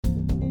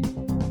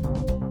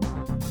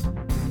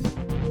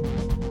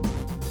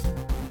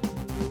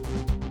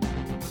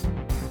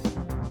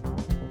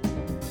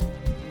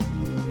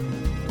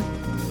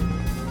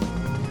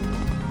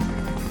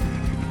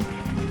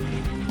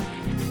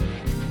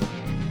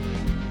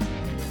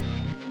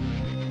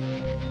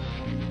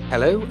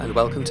Hello and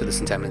welcome to the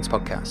St Emlyn's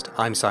podcast.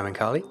 I'm Simon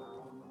Carley.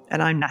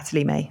 And I'm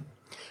Natalie May.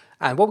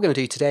 And what we're going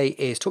to do today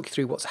is talk you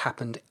through what's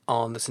happened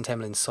on the St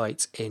Emlyn's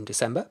site in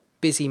December.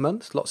 Busy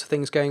month, lots of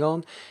things going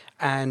on,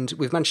 and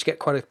we've managed to get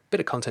quite a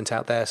bit of content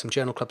out there, some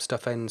journal club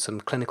stuff in,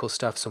 some clinical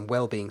stuff, some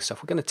wellbeing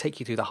stuff. We're going to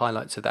take you through the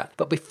highlights of that.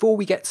 But before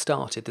we get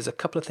started, there's a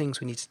couple of things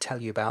we need to tell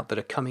you about that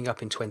are coming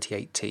up in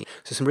 2018.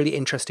 So some really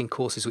interesting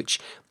courses which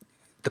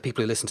the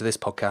people who listen to this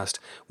podcast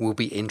will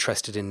be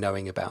interested in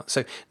knowing about.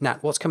 So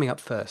Nat, what's coming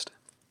up first?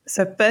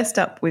 So first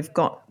up, we've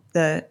got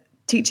the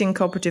Teaching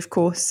Cooperative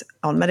course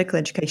on medical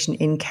education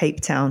in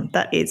Cape Town.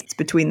 That is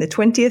between the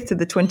 20th to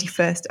the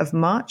 21st of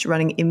March,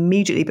 running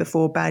immediately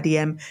before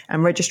BAD-EM,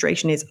 and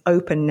registration is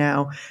open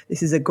now.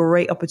 This is a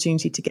great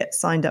opportunity to get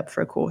signed up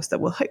for a course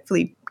that will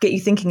hopefully get you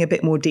thinking a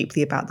bit more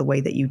deeply about the way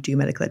that you do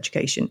medical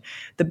education.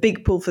 The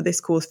big pull for this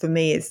course for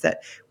me is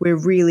that we're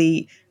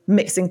really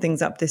mixing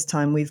things up this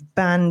time. We've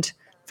banned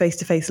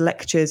face-to-face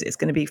lectures. It's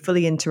going to be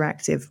fully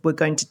interactive. We're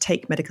going to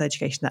take medical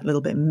education that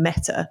little bit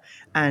meta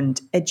and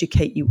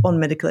educate you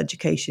on medical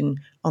education,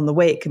 on the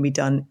way it can be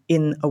done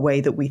in a way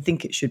that we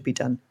think it should be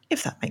done,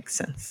 if that makes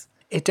sense.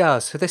 It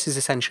does. So this is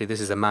a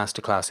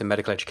masterclass in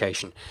medical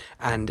education,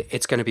 and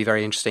it's going to be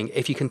very interesting.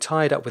 If you can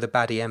tie it up with a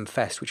BAD-EM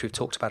Fest, which we've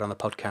talked about on the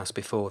podcast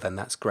before, then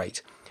that's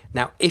great.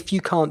 Now, if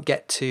you can't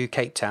get to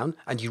Cape Town,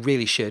 and you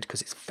really should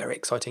because it's very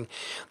exciting,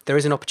 there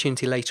is an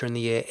opportunity later in the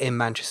year in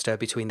Manchester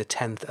between the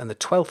 10th and the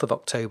 12th of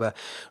October,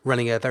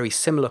 running a very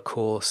similar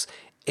course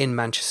in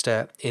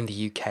Manchester in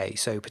the UK.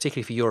 So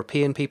particularly for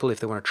European people, if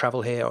they want to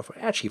travel here, or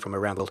actually from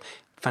around the world,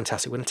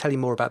 fantastic. We're going to tell you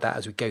more about that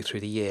as we go through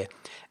the year.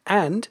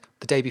 And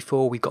the day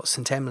before, we've got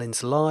St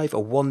Emlyn's Live, a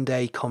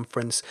one-day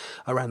conference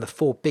around the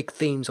 4 big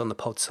themes on the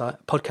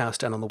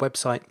podcast and on the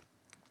website.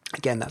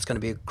 Again, that's going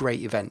to be a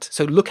great event.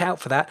 So look out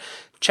for that.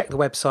 Check the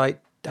website.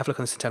 Have a look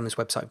on the St Emlyn's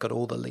website. I've got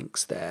all the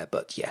links there.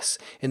 But yes,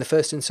 in the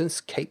first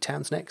instance, Cape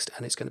Town's next,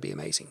 and it's going to be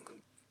amazing.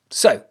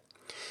 So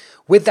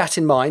with that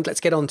in mind, let's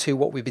get on to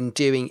what we've been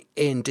doing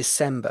in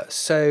December.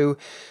 So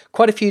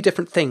quite a few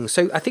different things.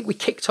 So I think we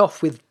kicked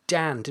off with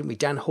Dan, didn't we?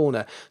 Dan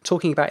Horner,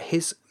 talking about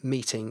his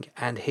meeting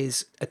and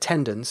his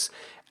attendance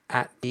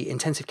at the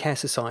Intensive Care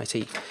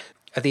Society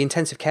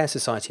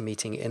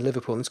meeting in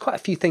Liverpool. And there's quite a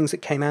few things that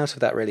came out of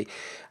that, really.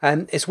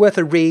 It's worth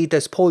a read.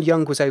 There's Paul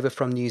Young was over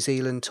from New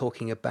Zealand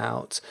talking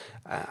about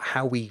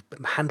how we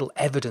handle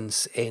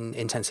evidence in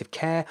intensive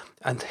care,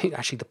 and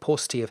actually the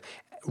paucity of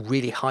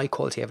really high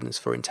quality evidence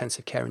for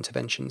intensive care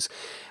interventions.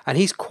 And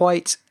he's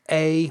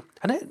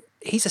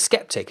he's a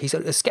skeptic. He's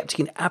a skeptic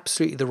in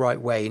absolutely the right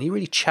way, and he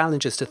really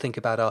challenges us to think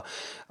about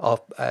our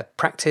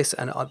practice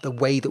and the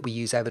way that we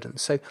use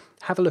evidence. So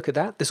have a look at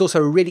that. There's also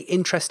a really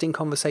interesting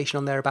conversation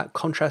on there about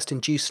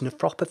contrast-induced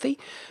nephropathy.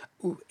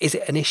 Is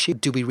it an issue?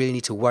 Do we really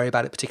need to worry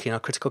about it, particularly in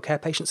our critical care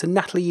patients? And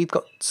Natalie, you've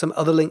got some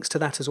other links to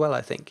that as well, I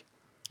think.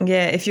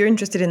 Yeah, if you're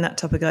interested in that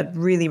topic, I'd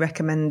really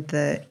recommend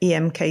the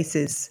EM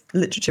Cases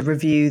literature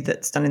review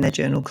that's done in their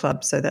journal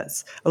club. So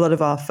that's a lot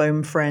of our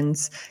foam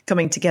friends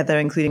coming together,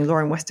 including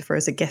Lauren Westerfer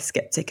as a guest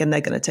skeptic, and they're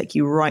going to take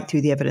you right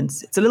through the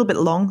evidence. It's a little bit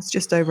long, it's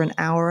just over an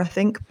hour, I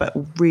think, but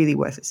really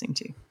worth listening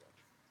to.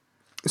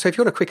 So if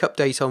you want a quick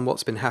update on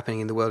what's been happening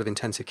in the world of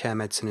intensive care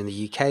medicine in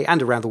the UK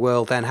and around the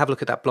world, then have a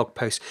look at that blog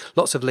post.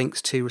 Lots of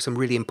links to some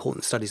really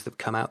important studies that have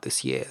come out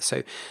this year.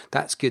 So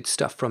that's good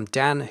stuff from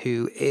Dan,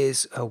 who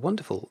is a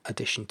wonderful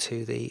addition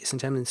to the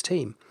St Emlyn's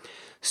team.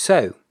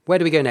 So where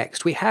do we go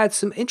next? We had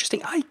some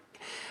interesting... I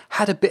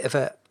had a bit of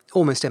a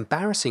almost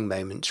embarrassing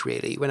moment,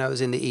 really, when I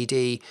was in the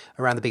ED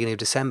around the beginning of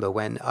December,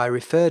 when I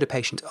referred a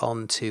patient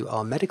on to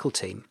our medical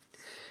team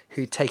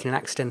who'd taken an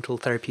accidental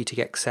therapeutic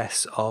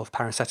excess of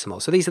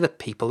paracetamol. So these are the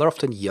people, they're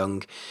often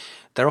young,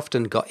 they're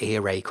often got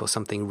earache or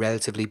something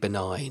relatively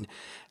benign,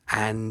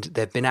 and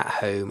they've been at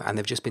home and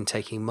they've just been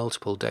taking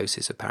multiple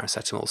doses of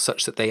paracetamol,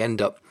 such that they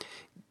end up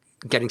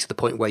getting to the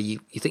point where you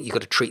think you've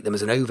got to treat them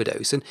as an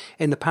overdose. And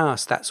in the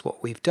past, that's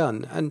what we've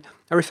done. And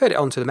I referred it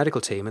on to the medical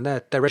team, and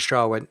their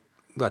registrar went,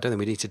 well, I don't think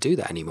we need to do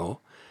that anymore.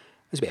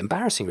 It was a bit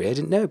embarrassing, really. I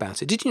didn't know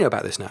about it. Did you know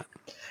about this, Nat?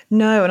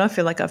 No, and I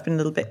feel like I've been a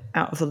little bit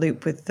out of the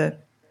loop with the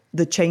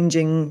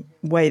changing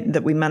way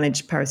that we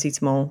manage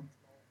paracetamol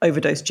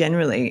overdose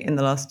generally in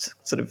the last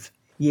sort of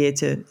year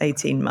to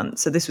 18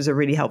 months. So this was a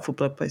really helpful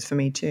blog post for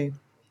me too.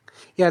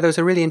 Yeah, there was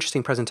a really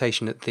interesting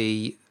presentation at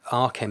the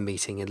RCEM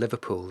meeting in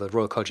Liverpool, the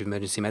Royal College of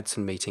Emergency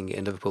Medicine meeting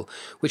in Liverpool,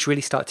 which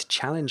really started to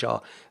challenge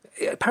our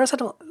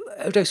paracetamol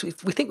overdose.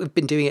 We think we've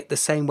been doing it the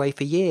same way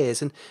for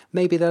years, and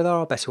maybe there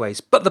are better ways.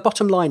 But the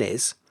bottom line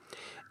is,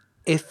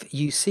 if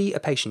you see a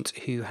patient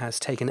who has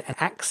taken an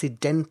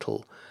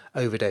accidental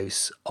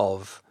overdose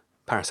of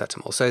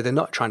paracetamol, so they're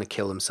not trying to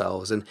kill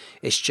themselves and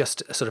it's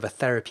just a sort of a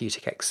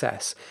therapeutic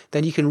excess,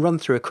 then you can run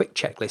through a quick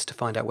checklist to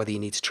find out whether you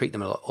need to treat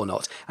them or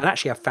not. And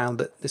actually I've found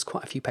that there's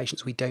quite a few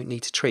patients we don't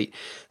need to treat.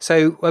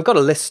 So I've got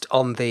a list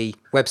on the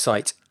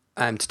website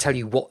to tell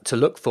you what to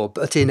look for,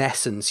 but in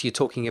essence you're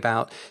talking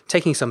about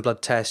taking some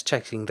blood tests,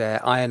 checking their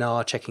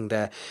INR, checking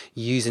their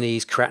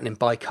usinase, creatinine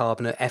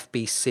bicarbonate,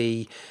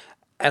 FBC,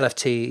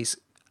 LFTs,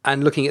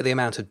 and looking at the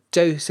amount of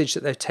dosage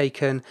that they've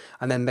taken,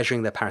 and then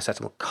measuring their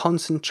paracetamol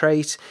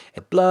concentrate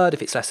in blood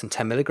if it's less than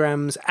 10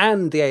 milligrams,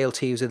 and the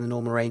ALT is in the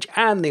normal range,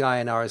 and the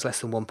INR is less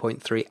than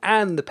 1.3,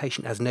 and the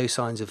patient has no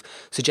signs of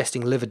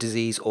suggesting liver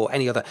disease or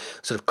any other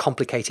sort of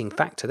complicating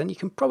factor, then you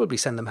can probably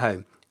send them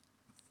home.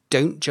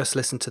 Don't just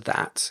listen to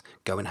that.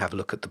 Go and have a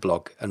look at the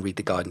blog and read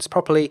the guidance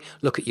properly.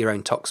 Look at your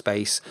own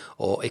ToxBase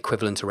or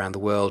equivalent around the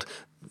world.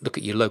 Look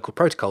at your local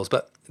protocols.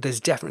 But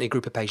there's definitely a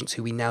group of patients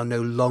who we now no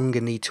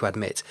longer need to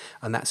admit,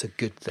 and that's a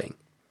good thing.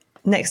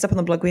 Next up on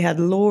the blog, we had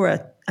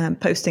Laura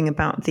posting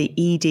about the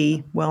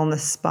ED Wellness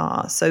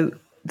Spa. So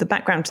the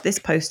background to this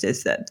post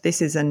is that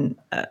this is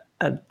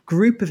a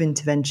group of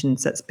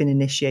interventions that's been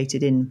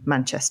initiated in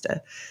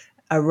Manchester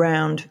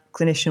around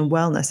clinician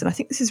wellness. And I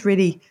think this is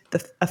really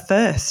a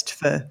first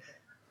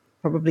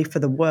probably for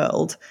the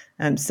world,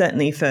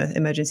 certainly for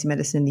emergency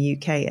medicine in the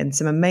UK, and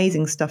some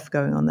amazing stuff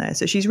going on there.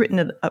 So she's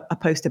written a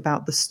post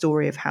about the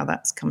story of how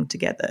that's come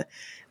together.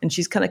 And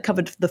she's kind of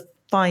covered the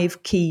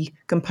 5 key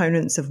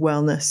components of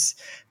wellness,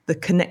 the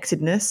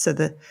connectedness. So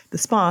the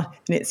spa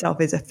in itself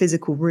is a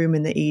physical room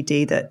in the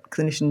ED that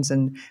clinicians,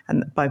 and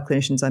by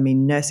clinicians, I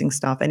mean nursing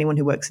staff, anyone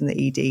who works in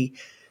the ED,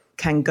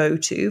 can go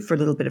to for a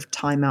little bit of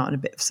time out and a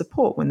bit of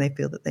support when they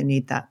feel that they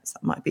need that. So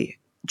that might be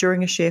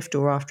during a shift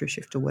or after a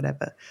shift or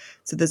whatever.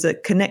 So there's a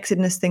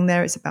connectedness thing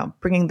there. It's about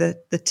bringing the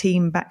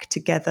team back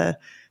together.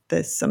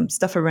 There's some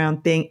stuff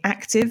around being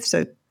active.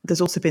 So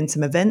there's also been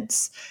some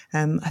events.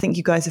 I think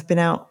you guys have been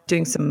out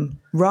doing some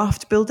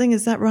raft building.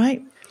 Is that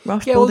right?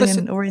 Raft building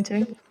and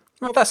orienteering?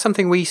 Well, that's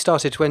something we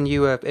started when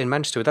you were in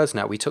Manchester with us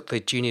now. We took the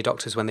junior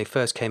doctors when they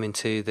first came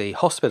into the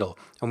hospital,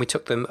 and we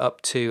took them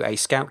up to a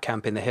scout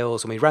camp in the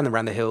hills, and we ran them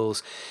around the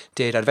hills,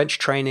 did adventure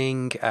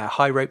training,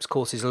 high ropes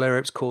courses, low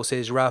ropes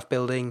courses, raft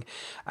building,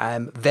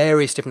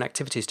 various different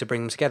activities to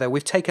bring them together.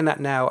 We've taken that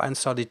now and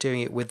started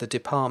doing it with the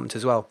department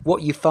as well.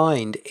 What you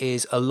find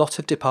is a lot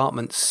of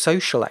department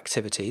social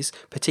activities,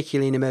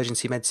 particularly in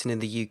emergency medicine in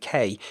the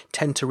UK,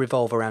 tend to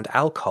revolve around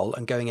alcohol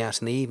and going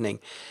out in the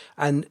evening.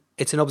 And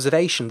it's an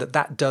observation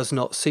that does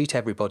not suit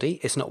everybody.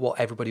 It's not what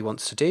everybody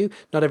wants to do.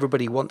 Not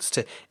everybody wants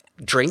to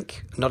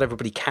drink. Not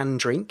everybody can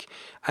drink.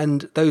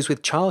 And those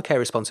with childcare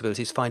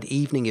responsibilities find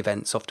evening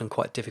events often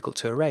quite difficult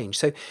to arrange.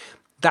 So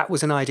that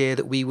was an idea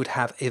that we would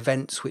have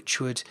events which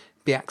would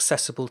be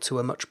accessible to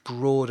a much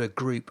broader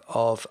group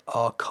of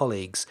our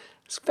colleagues.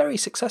 It's very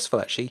successful,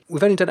 actually.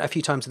 We've only done it a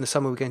few times in the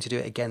summer. We're going to do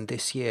it again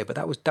this year, but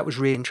that was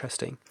really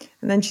interesting.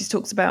 And then she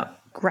talks about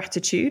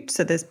gratitude.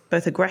 So there's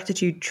both a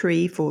gratitude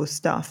tree for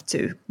staff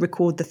to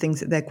record the things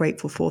that they're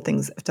grateful for,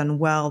 things that have done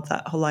well,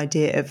 that whole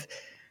idea of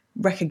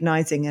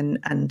recognizing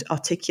and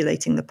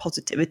articulating the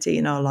positivity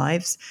in our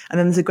lives. And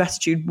then there's a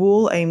gratitude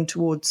wall aimed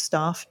towards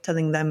staff,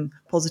 telling them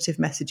positive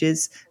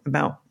messages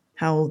about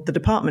how the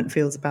department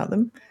feels about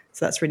them.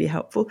 So that's really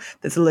helpful.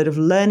 There's a load of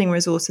learning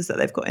resources that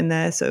they've got in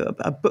there. So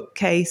a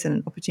bookcase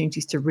and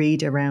opportunities to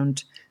read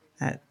around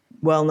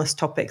wellness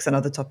topics and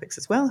other topics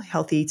as well,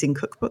 healthy eating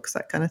cookbooks,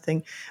 that kind of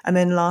thing. And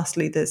then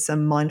lastly, there's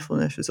some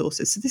mindfulness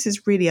resources. So this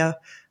is really a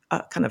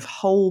kind of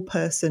whole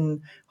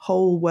person,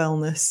 whole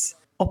wellness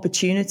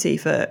opportunity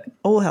for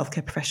all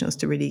healthcare professionals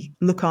to really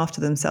look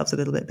after themselves a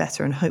little bit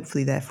better and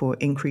hopefully therefore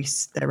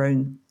increase their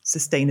own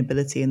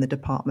sustainability in the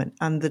department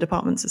and the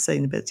department's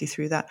sustainability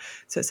through that.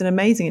 So it's an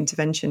amazing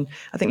intervention.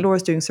 I think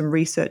Laura's doing some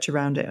research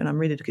around it, and I'm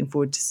really looking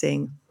forward to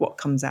seeing what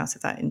comes out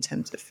of that in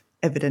terms of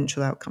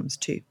evidential outcomes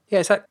too. Yeah,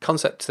 it's that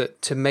concept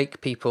that to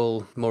make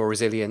people more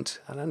resilient,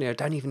 I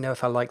don't even know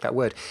if I like that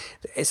word.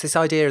 It's this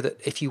idea that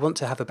if you want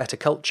to have a better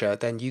culture,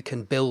 then you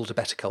can build a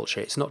better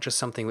culture. It's not just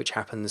something which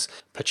happens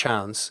per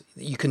chance.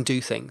 You can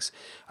do things.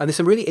 And there's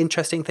some really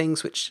interesting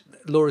things which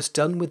Laura's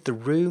done with the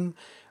room,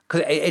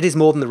 because it is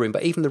more than the room,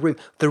 but even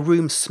the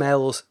room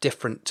smells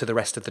different to the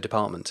rest of the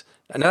department.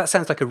 And that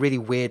sounds like a really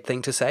weird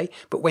thing to say,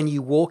 but when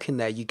you walk in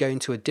there, you go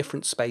into a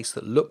different space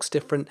that looks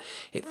different,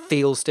 it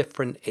feels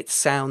different, it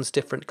sounds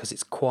different because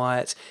it's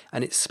quiet,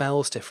 and it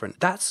smells different.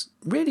 That's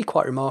really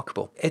quite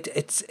remarkable.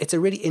 It's a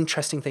really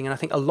interesting thing, and I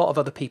think a lot of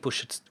other people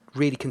should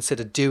really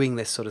consider doing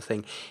this sort of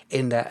thing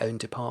in their own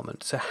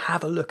department. So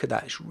have a look at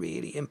that. It's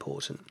really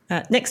important.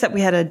 Next up,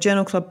 we had a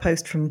Journal Club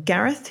post from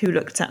Gareth, who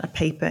looked at a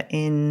paper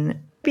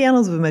in the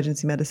Annals of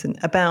Emergency Medicine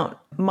about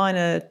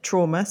minor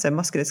trauma, so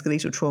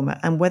musculoskeletal trauma,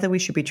 and whether we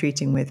should be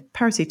treating with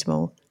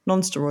paracetamol,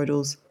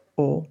 non-steroidals,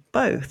 or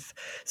both.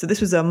 So this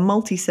was a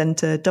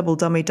multi-center,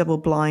 double-dummy,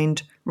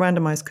 double-blind,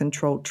 randomized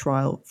controlled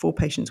trial for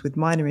patients with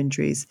minor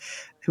injuries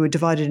who were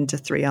divided into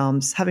 3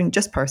 arms, having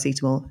just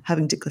paracetamol,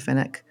 having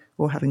diclofenac,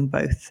 or having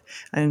both.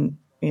 And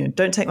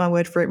don't take my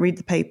word for it. Read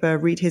the paper,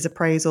 read his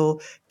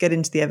appraisal, get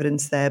into the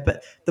evidence there.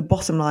 But the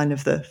bottom line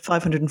of the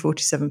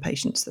 547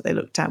 patients that they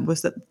looked at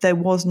was that there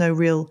was no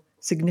real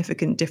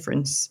significant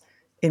difference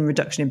in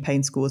reduction in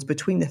pain scores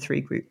between the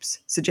 3 groups,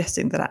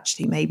 suggesting that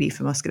actually maybe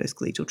for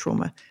musculoskeletal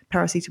trauma,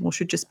 paracetamol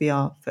should just be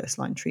our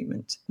first-line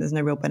treatment. There's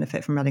no real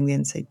benefit from adding the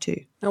NSAID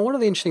too. Now, one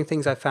of the interesting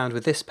things I found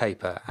with this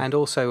paper, and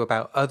also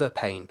about other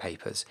pain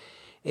papers,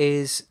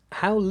 is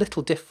how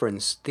little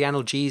difference the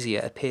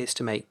analgesia appears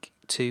to make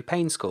to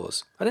pain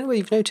scores. I don't know whether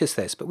you've noticed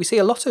this, but we see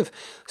a lot of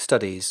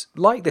studies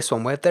like this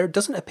one where there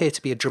doesn't appear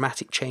to be a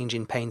dramatic change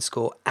in pain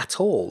score at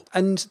all.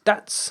 And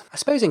that's, I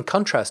suppose, in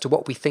contrast to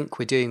what we think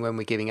we're doing when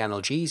we're giving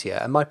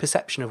analgesia and my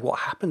perception of what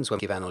happens when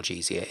we give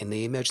analgesia in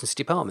the emergency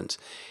department.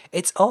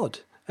 It's odd.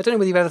 I don't know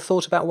whether you've ever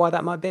thought about why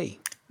that might be.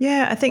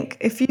 Yeah, I think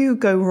if you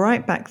go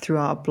right back through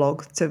our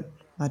blog to,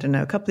 I don't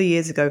know, a couple of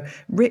years ago,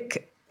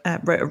 Rick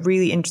wrote a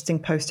really interesting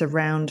post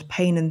around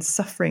pain and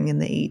suffering in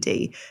the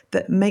ED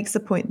that makes the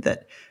point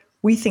that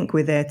we think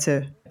we're there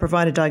to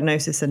provide a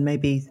diagnosis and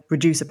maybe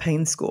reduce a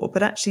pain score,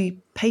 but actually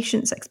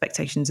patients'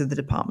 expectations of the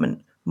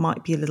department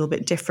might be a little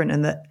bit different,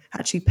 and that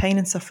actually pain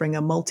and suffering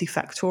are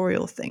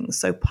multifactorial things.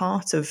 So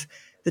part of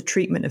the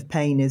treatment of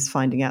pain is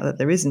finding out that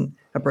there isn't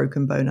a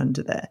broken bone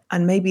under there.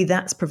 And maybe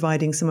that's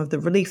providing some of the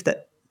relief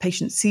that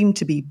patients seem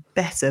to be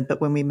better, but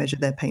when we measure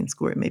their pain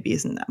score, it maybe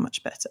isn't that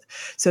much better.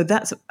 So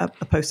that's a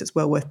post that's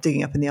well worth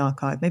digging up in the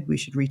archive. Maybe we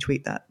should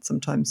retweet that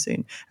sometime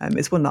soon.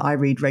 It's one that I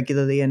read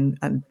regularly and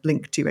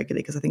link to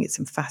regularly because I think it's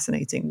some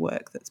fascinating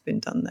work that's been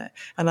done there.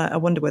 And I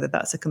wonder whether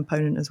that's a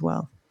component as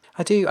well.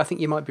 I do. I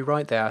think you might be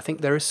right there. I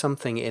think there is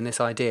something in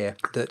this idea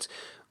that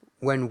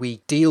when we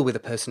deal with a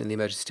person in the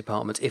emergency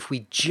department, if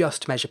we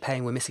just measure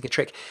pain, we're missing a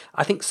trick.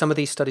 I think some of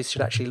these studies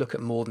should actually look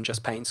at more than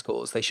just pain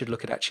scores. They should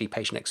look at actually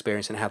patient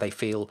experience and how they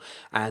feel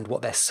and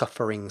what their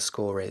suffering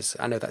score is.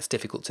 I know that's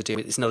difficult to do.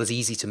 It's not as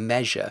easy to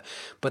measure,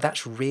 but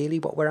that's really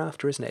what we're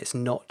after, isn't it? It's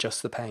not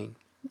just the pain.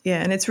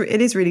 Yeah, and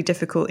it is really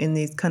difficult in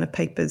these kind of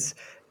papers,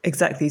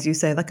 exactly as you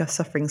say, like a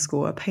suffering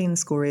score. A pain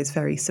score is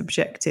very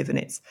subjective, and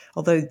it's,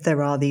 although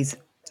there are these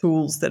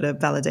tools that are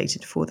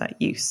validated for that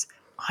use,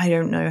 I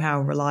don't know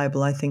how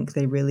reliable I think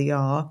they really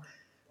are,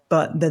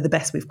 but they're the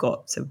best we've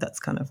got. So that's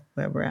kind of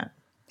where we're at.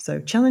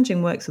 So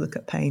challenging work to look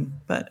at pain,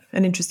 but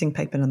an interesting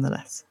paper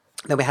nonetheless.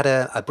 Then we had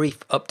a brief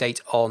update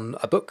on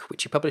a book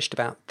which you published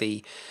about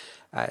the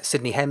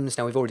Sydney HEMS.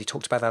 Now, we've already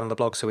talked about that on the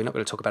blog, so we're not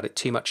going to talk about it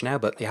too much now,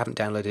 but if you haven't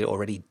downloaded it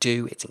already,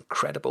 do. It's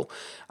incredible.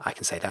 I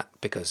can say that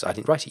because I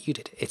didn't write it, you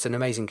did. It's an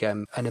amazing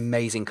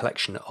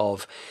collection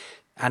of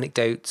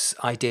anecdotes,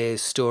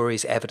 ideas,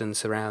 stories,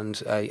 evidence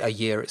around a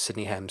year at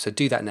Sydney HEMS. So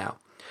do that now.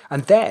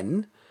 And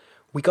then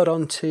we got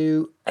on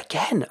to,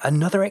 again,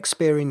 another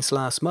experience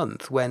last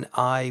month when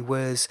I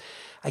was,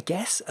 I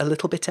guess, a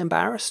little bit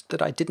embarrassed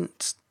that I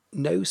didn't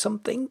know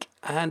something,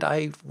 and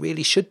I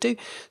really should do.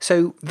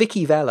 So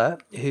Vicky Vella,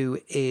 who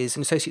is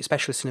an associate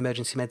specialist in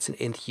emergency medicine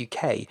in the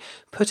UK,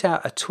 put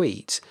out a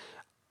tweet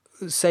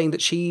saying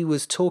that she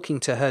was talking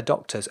to her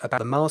doctors about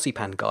the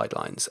marzipan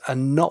guidelines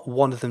and not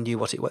one of them knew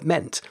what it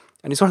meant.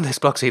 And it's one of those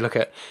blogs where you look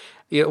at,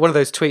 one of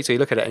those tweets where you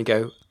look at it and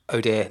go,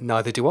 oh dear,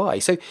 neither do I.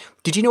 So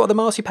did you know what the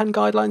marzipan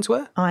guidelines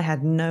were? I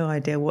had no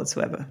idea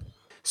whatsoever.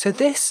 So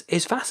this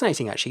is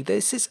fascinating, actually.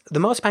 The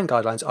marzipan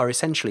guidelines are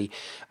essentially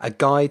a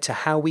guide to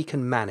how we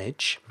can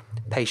manage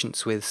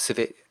patients with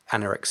severe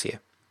anorexia.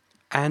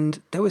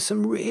 And there was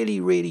some really,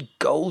 really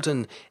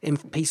golden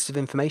pieces of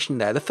information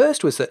there. The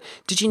first was that,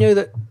 did you know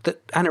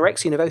that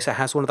anorexia nervosa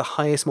has one of the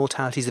highest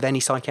mortalities of any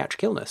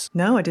psychiatric illness?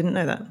 No, I didn't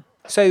know that.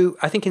 So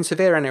I think in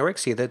severe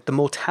anorexia, the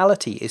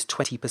mortality is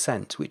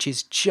 20%, which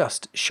is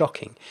just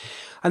shocking.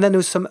 And then there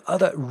was some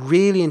other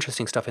really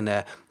interesting stuff in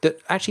there that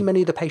actually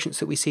many of the patients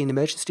that we see in the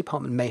emergency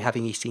department may have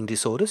eating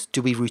disorders.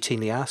 Do we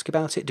routinely ask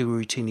about it? Do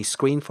we routinely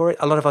screen for it?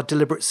 A lot of our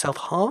deliberate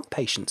self-harm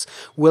patients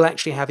will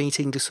actually have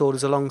eating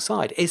disorders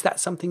alongside. Is that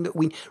something that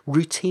we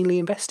routinely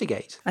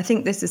investigate? I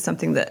think this is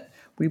something that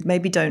we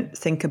maybe don't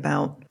think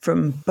about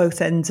from both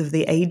ends of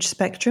the age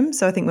spectrum.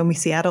 So I think when we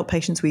see adult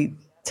patients, we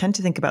tend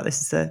to think about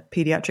this as a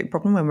pediatric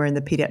problem. When we're in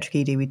the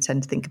pediatric ED, we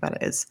tend to think about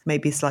it as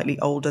maybe slightly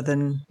older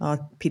than our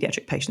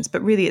pediatric patients.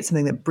 But really, it's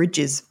something that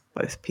bridges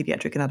both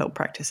pediatric and adult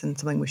practice and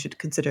something we should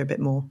consider a bit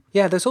more.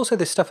 Yeah, there's also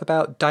this stuff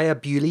about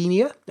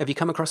diabulimia. Have you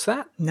come across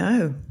that?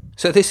 No.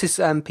 So this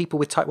is people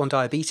with type 1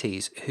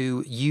 diabetes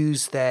who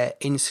use their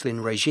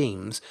insulin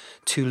regimes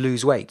to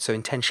lose weight, so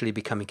intentionally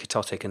becoming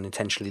ketotic and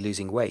intentionally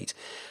losing weight.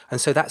 And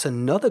so that's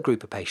another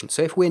group of patients.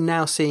 So if we're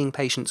now seeing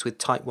patients with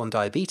type 1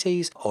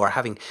 diabetes or are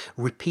having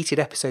repeated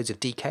episodes of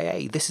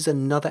DKA, this is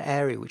another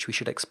area which we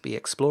should be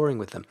exploring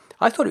with them.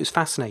 I thought it was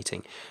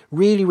fascinating,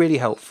 really, really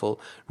helpful,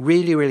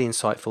 really, really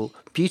insightful,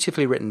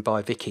 beautifully written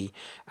by Vicky.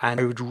 And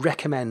I would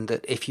recommend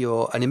that if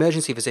you're an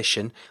emergency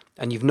physician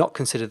and you've not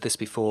considered this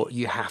before,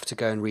 you have to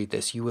go and read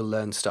this. You will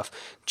learn stuff.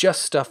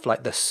 Just stuff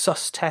like the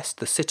SUS test,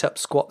 the sit-up,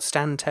 squat,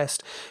 stand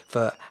test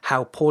for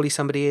how poorly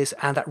somebody is,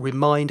 and that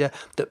reminder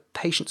that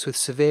patients with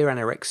severe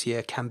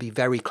anorexia can be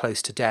very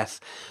close to death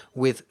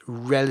with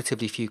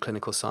relatively few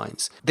clinical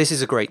signs. This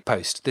is a great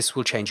post. This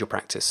will change your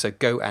practice, so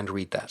go and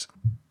read that.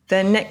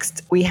 Then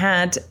next, we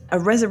had a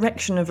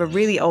resurrection of a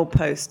really old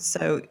post.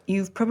 So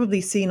you've probably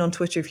seen on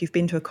Twitter, if you've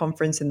been to a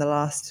conference in the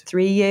last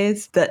 3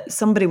 years, that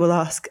somebody will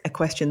ask a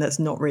question that's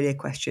not really a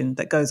question,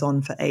 that goes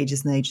on for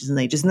ages and ages and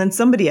ages. And then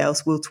somebody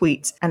else will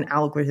tweet an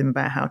algorithm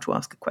about how to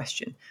ask a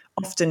question,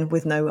 often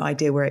with no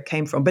idea where it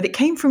came from. But it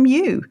came from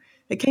you.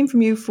 It came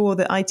from you for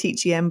the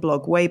iTeachEM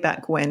blog way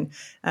back when.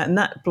 And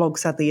that blog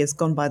sadly has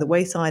gone by the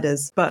wayside,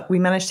 but we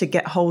managed to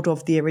get hold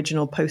of the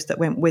original post that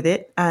went with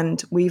it.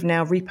 And we've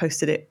now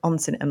reposted it on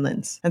St.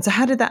 Emlyn's. And so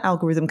how did that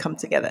algorithm come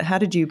together? How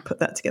did you put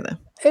that together?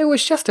 It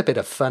was just a bit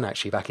of fun,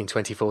 actually, back in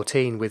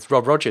 2014 with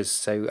Rob Rogers,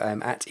 so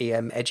at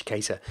EM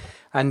Educator.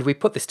 And we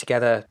put this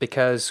together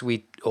because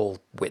we all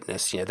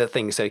witnessed, the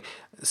thing. So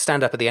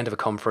stand up at the end of a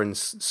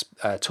conference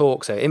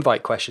talk, so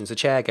invite questions. The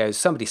chair goes,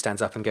 somebody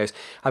stands up and goes,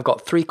 I've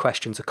got 3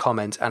 questions, a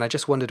comment, and I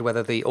just wondered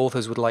whether the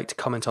authors would like to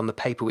comment on the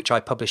paper which I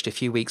published a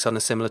few weeks on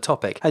a similar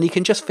topic. And you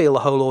can just feel the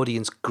whole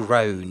audience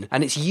groan.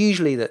 And it's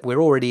usually that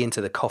we're already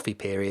into the coffee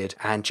period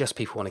and just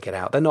people want to get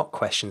out. They're not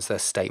questions, they're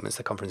statements,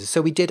 they're conferences.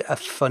 So we did a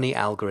funny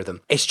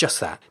algorithm. It's just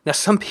that. Now,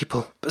 some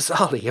people,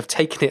 bizarrely, have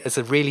taken it as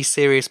a really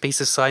serious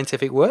piece of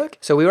scientific work.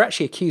 So we were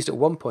actually accused at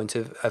one point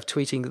of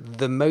tweeting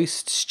the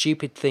most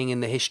stupid thing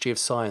in the history of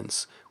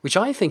science, which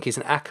I think is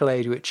an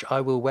accolade which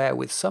I will wear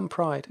with some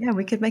pride. Yeah,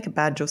 we could make a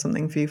badge or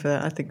something for you for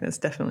that. I think that's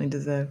definitely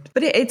deserved.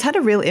 But it's had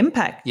a real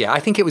impact. Yeah, I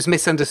think it was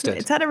misunderstood.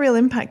 It's had a real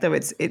impact, though.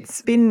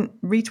 It's been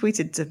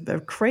retweeted to a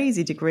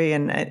crazy degree,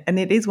 and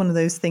it is one of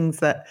those things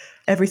that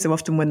every so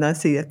often when I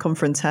see a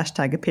conference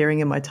hashtag appearing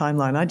in my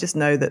timeline, I just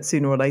know that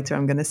sooner or later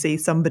I'm going to see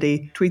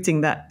somebody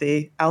tweeting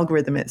the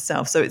algorithm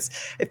itself. So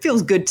it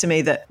feels good to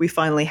me that we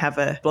finally have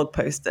a blog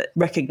post that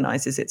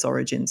recognizes its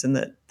origins and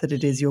that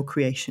it is your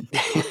creation.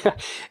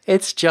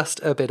 It's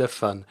just a bit of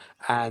fun,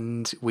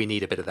 and we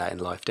need a bit of that in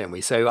life, don't we?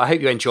 So I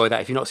hope you enjoy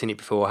that. If you've not seen it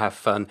before, have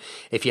fun.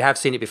 If you have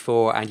seen it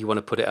before and you want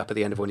to put it up at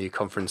the end of one of your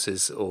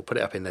conferences or put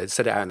it up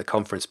set it out in the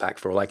conference pack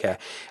for all I care,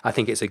 I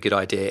think it's a good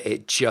idea.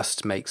 It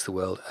just makes the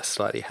world a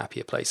slightly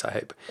happier place, I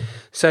hope.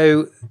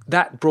 So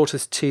that brought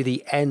us to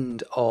the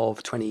end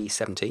of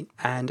 2017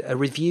 and a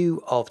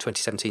review of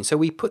 2017. So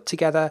we put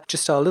together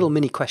just our little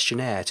mini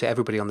questionnaire to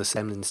everybody on the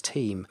St. Emlyn's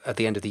team at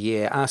the end of the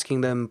year,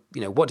 asking them,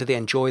 what did they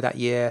enjoy that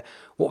year?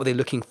 What were they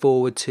looking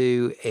forward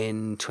to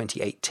in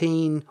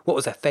 2018? What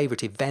was their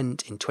favourite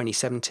event in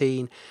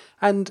 2017?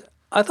 And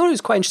I thought it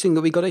was quite interesting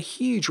that we got a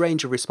huge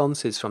range of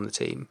responses from the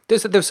team. There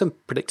were some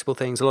predictable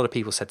things. A lot of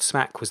people said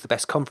SMAC was the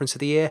best conference of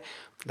the year.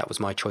 That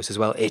was my choice as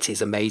well. It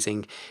is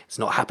amazing. It's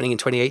not happening in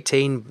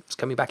 2018. It's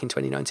coming back in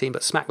 2019,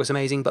 but SMAC was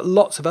amazing. But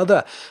lots of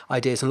other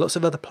ideas and lots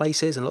of other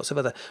places and lots of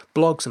other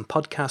blogs and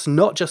podcasts,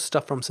 not just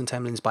stuff from St.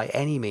 Emlyn's by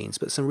any means,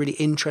 but some really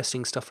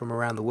interesting stuff from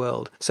around the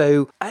world.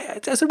 So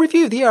as a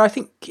review of the year, I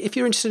think if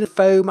you're interested in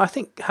foam, I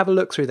think have a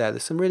look through there.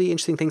 There's some really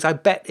interesting things. I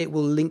bet it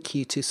will link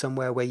you to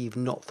somewhere where you've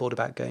not thought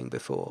about going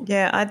before.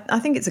 Yeah, I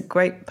think it's a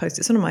great post.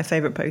 It's one of my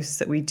favourite posts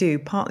that we do,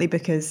 partly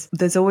because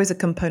there's always a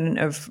component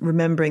of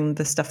remembering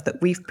the stuff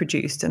that we've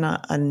produced.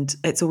 And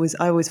it's always,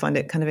 I always find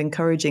it kind of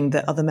encouraging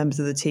that other members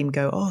of the team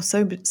go, oh,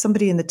 so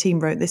somebody in the team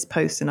wrote this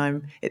post,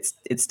 and it's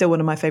still one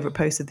of my favourite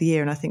posts of the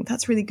year. And I think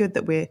that's really good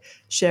that we're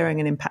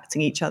sharing and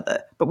impacting each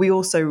other. But we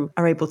also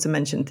are able to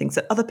mention things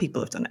that other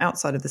people have done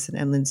outside of the St.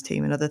 Emlyn's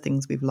team and other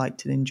things we've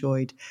liked and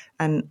enjoyed.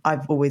 And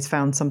I've always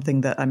found something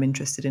that I'm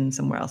interested in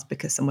somewhere else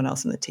because someone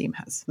else in the team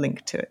has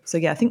linked to it. So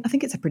yeah, I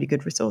think it's a pretty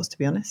good resource, to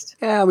be honest.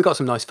 Yeah, we got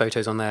some nice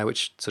photos on there,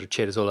 which sort of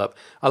cheered us all up.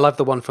 I love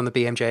the one from the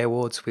BMJ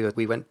Awards.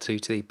 We went to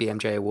the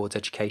BMJ Awards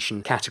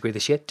education category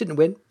this year. Didn't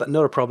win, but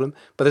not a problem.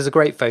 But there's a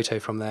great photo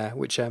from there,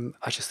 which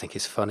I just think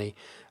is funny.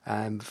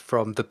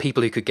 From the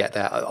people who could get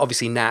there.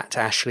 Obviously, Nat,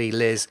 Ashley,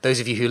 Liz, those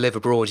of you who live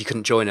abroad, you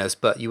couldn't join us,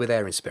 but you were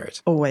there in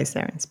spirit. Always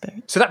there in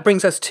spirit. So that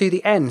brings us to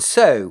the end.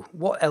 So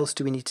what else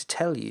do we need to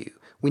tell you?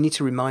 We need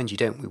to remind you,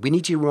 don't we? We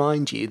need to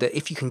remind you that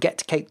if you can get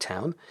to Cape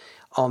Town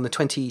on the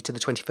 20th to the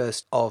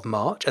 21st of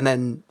March, and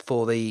then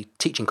for the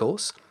teaching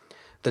course,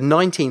 the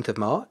 19th of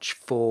March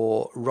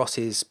for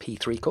Ross's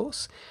P3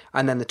 course,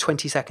 and then the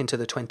 22nd to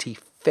the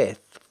 25th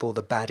for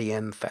the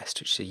BADEM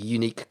Fest, which is a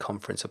unique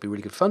conference. It'll be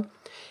really good fun.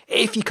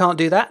 If you can't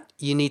do that,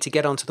 you need to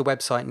get onto the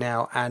website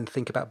now and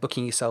think about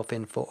booking yourself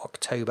in for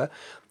October.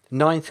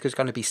 9th is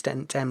going to be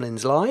St.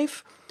 Emlyn's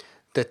Live.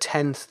 The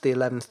 10th, the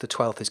 11th, the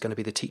 12th is going to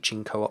be the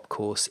teaching co-op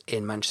course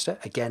in Manchester.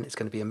 Again, it's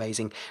going to be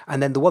amazing.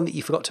 And then the one that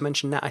you forgot to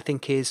mention, Nat, I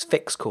think is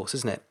Fix course,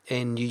 isn't it,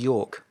 in New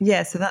York?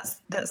 Yeah, so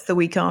that's the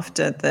week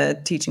after the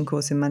teaching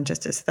course in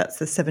Manchester. So that's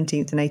the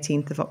 17th and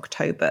 18th of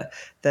October,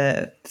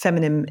 the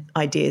Feminine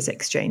Ideas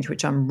Exchange,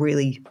 which I'm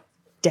really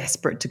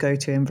desperate to go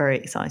to and very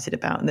excited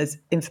about. And there's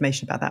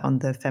information about that on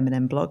the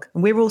Feminine blog.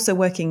 And we're also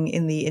working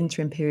in the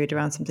interim period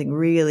around something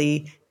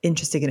really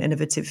interesting and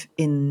innovative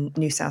in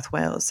New South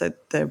Wales. So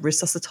the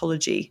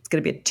resuscitology, it's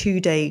going to be a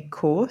 2-day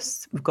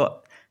course. We've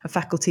got a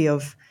faculty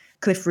of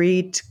Cliff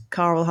Reed,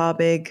 Carl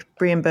Harbig,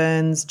 Brian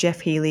Burns,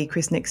 Jeff Healy,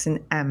 Chris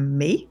Nixon, and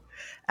me.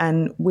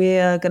 And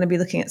we're going to be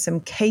looking at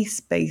some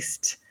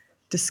case-based,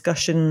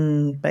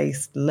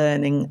 discussion-based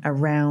learning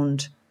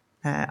around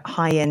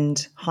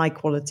high-end,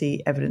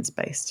 high-quality,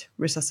 evidence-based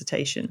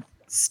resuscitation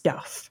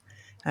stuff.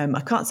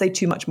 I can't say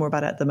too much more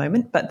about it at the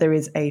moment, but there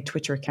is a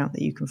Twitter account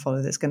that you can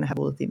follow that's going to have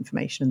all of the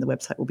information, and the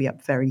website will be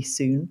up very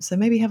soon. So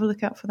maybe have a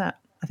look out for that.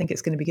 I think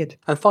it's going to be good.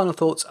 And final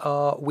thoughts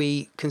are,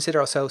 we consider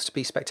ourselves to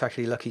be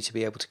spectacularly lucky to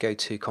be able to go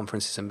to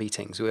conferences and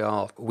meetings.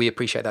 We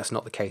appreciate that's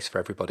not the case for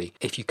everybody.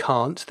 If you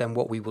can't, then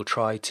what we will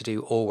try to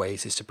do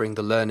always is to bring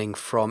the learning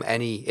from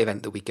any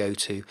event that we go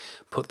to,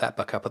 put that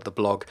back up at the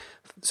blog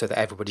so that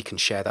everybody can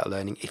share that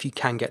learning. If you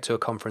can get to a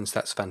conference,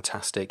 that's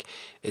fantastic.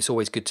 It's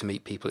always good to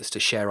meet people. It's to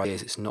share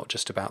ideas. It's not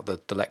just about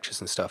the lectures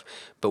and stuff,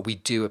 but we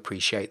do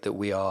appreciate that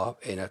we are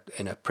in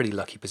a pretty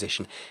lucky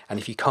position. And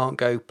if you can't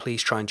go,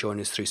 please try and join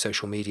us through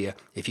social media.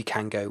 If you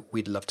can go,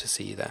 we'd love to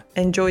see you there.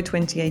 Enjoy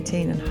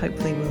 2018 and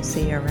hopefully we'll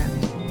see you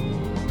around.